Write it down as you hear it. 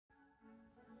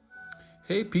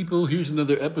Hey people, here's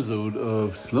another episode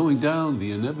of Slowing Down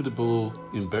the Inevitable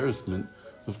Embarrassment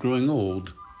of Growing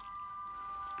Old.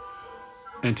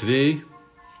 And today,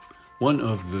 one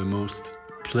of the most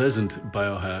pleasant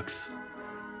biohacks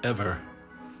ever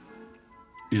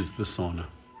is the sauna.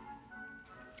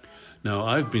 Now,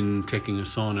 I've been taking a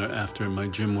sauna after my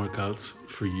gym workouts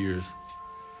for years.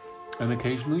 And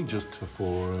occasionally, just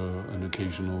for an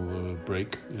occasional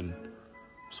break in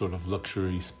sort of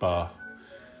luxury spa.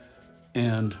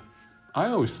 And I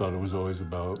always thought it was always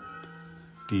about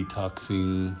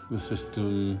detoxing the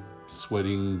system,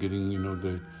 sweating, getting,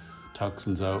 the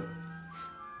toxins out.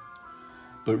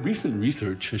 But recent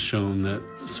research has shown that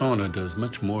sauna does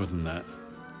much more than that.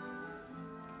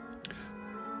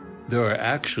 There are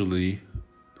actually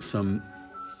some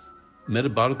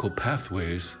metabolical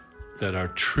pathways that are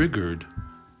triggered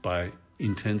by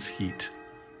intense heat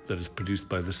that is produced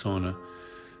by the sauna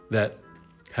that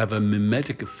have a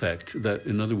mimetic effect that,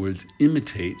 in other words,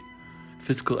 imitate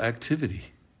physical activity.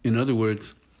 In other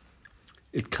words,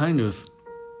 it kind of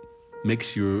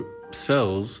makes your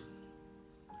cells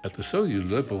at the cellular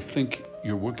level think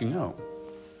you're working out.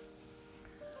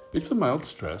 It's a mild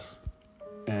stress,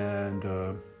 and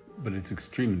but it's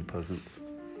extremely pleasant.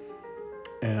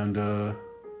 And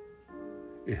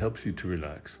it helps you to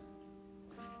relax.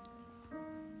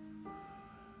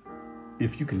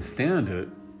 If you can stand it,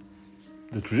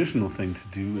 the traditional thing to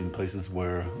do in places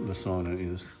where the sauna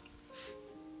is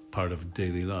part of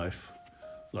daily life,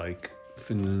 like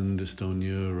Finland,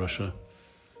 Estonia, Russia,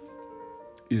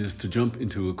 is to jump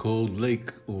into a cold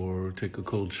lake or take a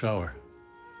cold shower.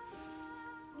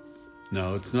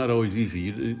 Now, it's not always easy.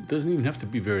 It doesn't even have to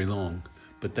be very long,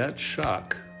 but that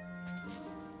shock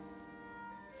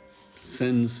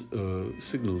sends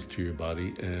signals to your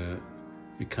body.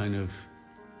 It kind of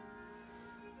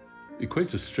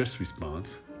equates a stress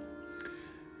response.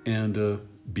 And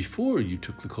before you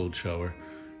took the cold shower,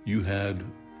 you had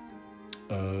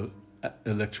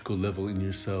electrical level in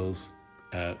your cells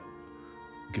at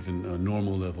given a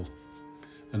normal level.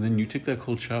 And then you take that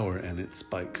cold shower and it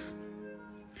spikes.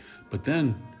 But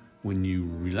then when you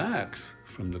relax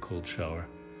from the cold shower,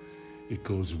 it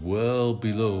goes well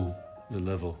below the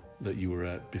level that you were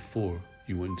at before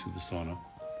you went into the sauna.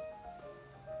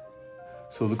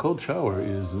 So the cold shower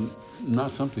is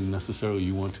not something necessarily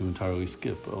you want to entirely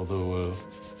skip, although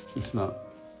it's not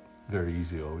very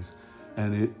easy always.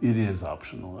 And it is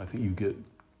optional. I think you get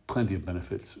plenty of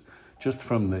benefits just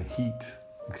from the heat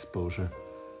exposure.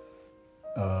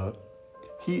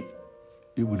 Heat,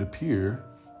 it would appear,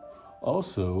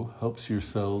 also helps your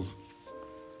cells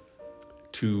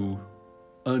to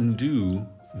undo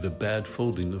the bad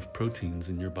folding of proteins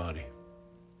in your body.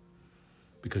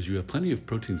 Because you have plenty of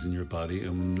proteins in your body,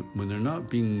 and when they're not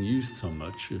being used so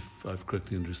much, if I've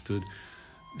correctly understood,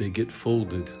 they get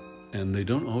folded, and they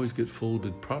don't always get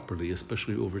folded properly,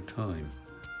 especially over time.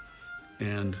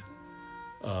 And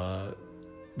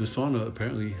the sauna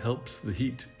apparently helps the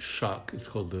heat shock. It's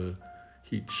called the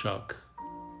heat shock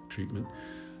treatment.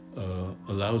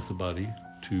 Allows the body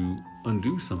to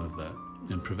undo some of that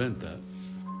and prevent that.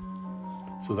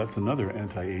 So that's another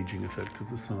anti-aging effect of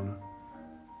the sauna.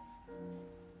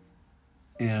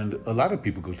 And a lot of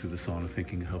people go to the sauna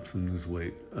thinking it helps them lose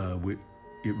weight.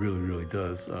 It really, really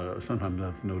does. Sometimes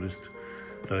I've noticed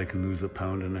that I can lose 1.5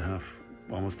 pounds,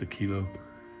 almost 1 kilo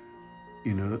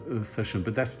in a session,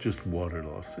 but that's just water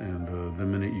loss. And the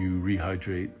minute you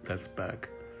rehydrate, that's back.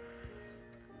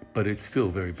 But it's still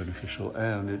very beneficial,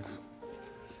 and it's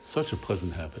such a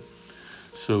pleasant habit.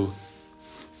 So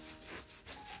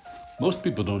most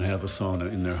people don't have a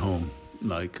sauna in their home,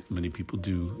 like many people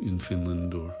do in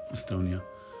Finland or Estonia.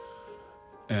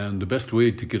 And the best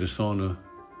way to get a sauna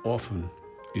often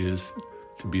is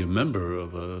to be a member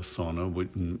of a sauna.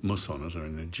 Most saunas are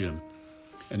in a gym.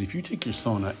 And if you take your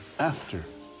sauna after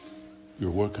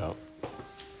your workout,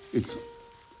 it's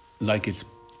like it's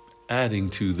adding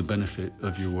to the benefit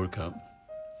of your workout.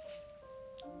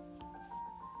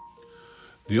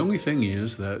 The only thing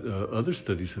is that other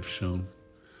studies have shown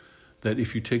that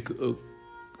if you take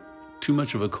too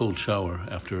much of a cold shower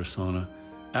after a sauna,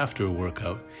 after a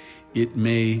workout,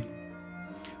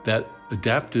 that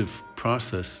adaptive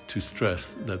process to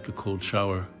stress that the cold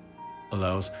shower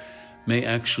allows may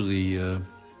actually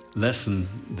lessen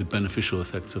the beneficial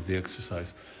effects of the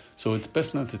exercise. So it's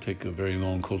best not to take a very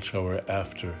long cold shower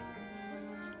after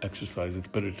exercise. It's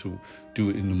better to do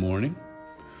it in the morning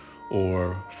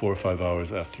or 4 or 5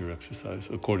 hours after your exercise,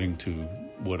 according to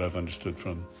what I've understood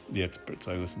from the experts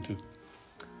I listen to.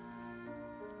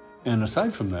 And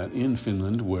aside from that, in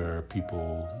Finland, where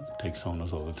people take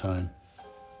saunas all the time,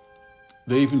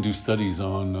 they even do studies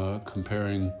on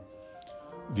comparing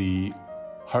the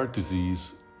heart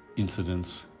disease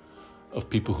incidence of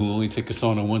people who only take a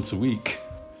sauna once a week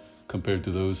compared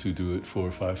to those who do it 4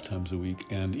 or 5 times a week.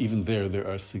 And even there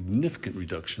are significant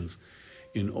reductions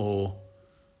in all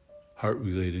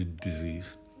heart-related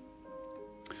disease.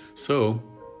 So,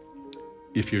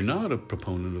 if you're not a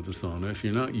proponent of the sauna, if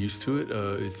you're not used to it,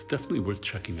 it's definitely worth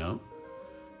checking out.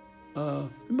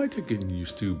 It might take getting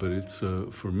used to, but it's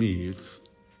for me, it's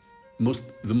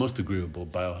the most agreeable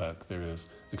biohack there is,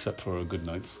 except for a good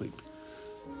night's sleep.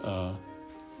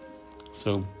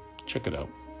 So check it out.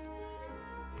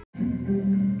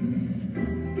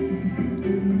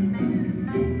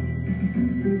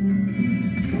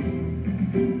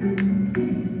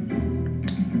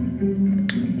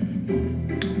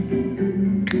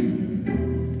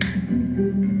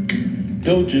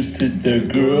 Don't just sit there,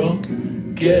 girl.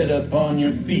 Get up on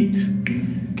your feet.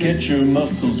 Get your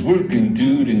muscles working,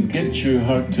 dude, and get your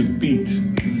heart to beat.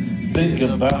 Think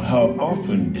about how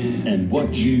often and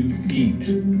what you eat.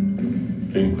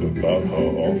 Think about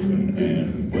how often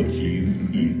and what you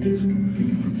eat.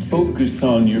 Focus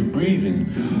on your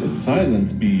breathing. Let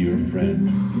silence be your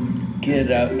friend.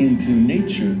 Get out into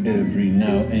nature every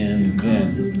now and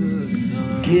then.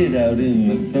 Get out in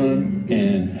the sun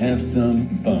and have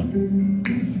some fun.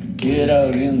 Get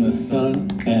out in the sun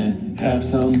and have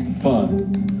some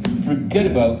fun. Forget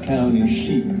about counting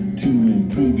sheep to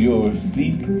improve your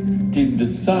sleep. Dig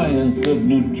the science of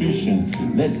nutrition.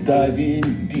 Let's dive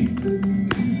in deep.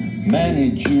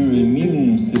 Manage your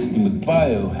immune system with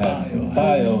biohacks.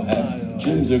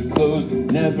 Gyms are closed,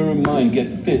 never mind.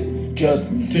 Get fit, just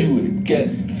do it.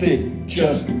 Get fit,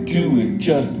 just do it.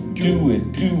 Just do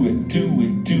it, do it, do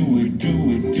it, do it, do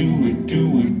it, do it,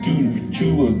 do it, do it.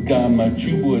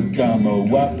 Chua gama,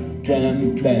 wap,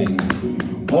 jam, bang.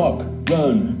 Walk,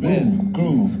 run, move,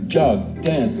 groove, jog,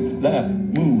 dance, laugh,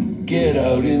 move. Get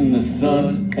out in the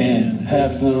sun and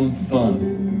have some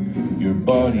fun. Your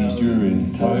body's your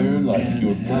entire life,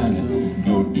 your planet,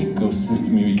 your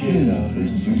ecosystem, your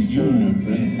universe, your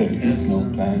universe. There is no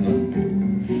planet B.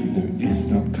 There is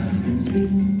no planet B.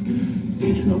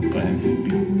 There's no planet B.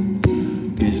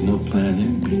 There's no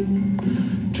planet B.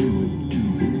 Do it, do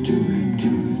it, do it, do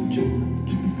it, do it,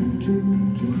 do it, do it,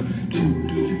 do it,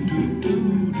 do it, do it,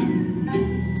 do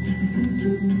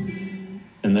it.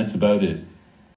 And that's about it.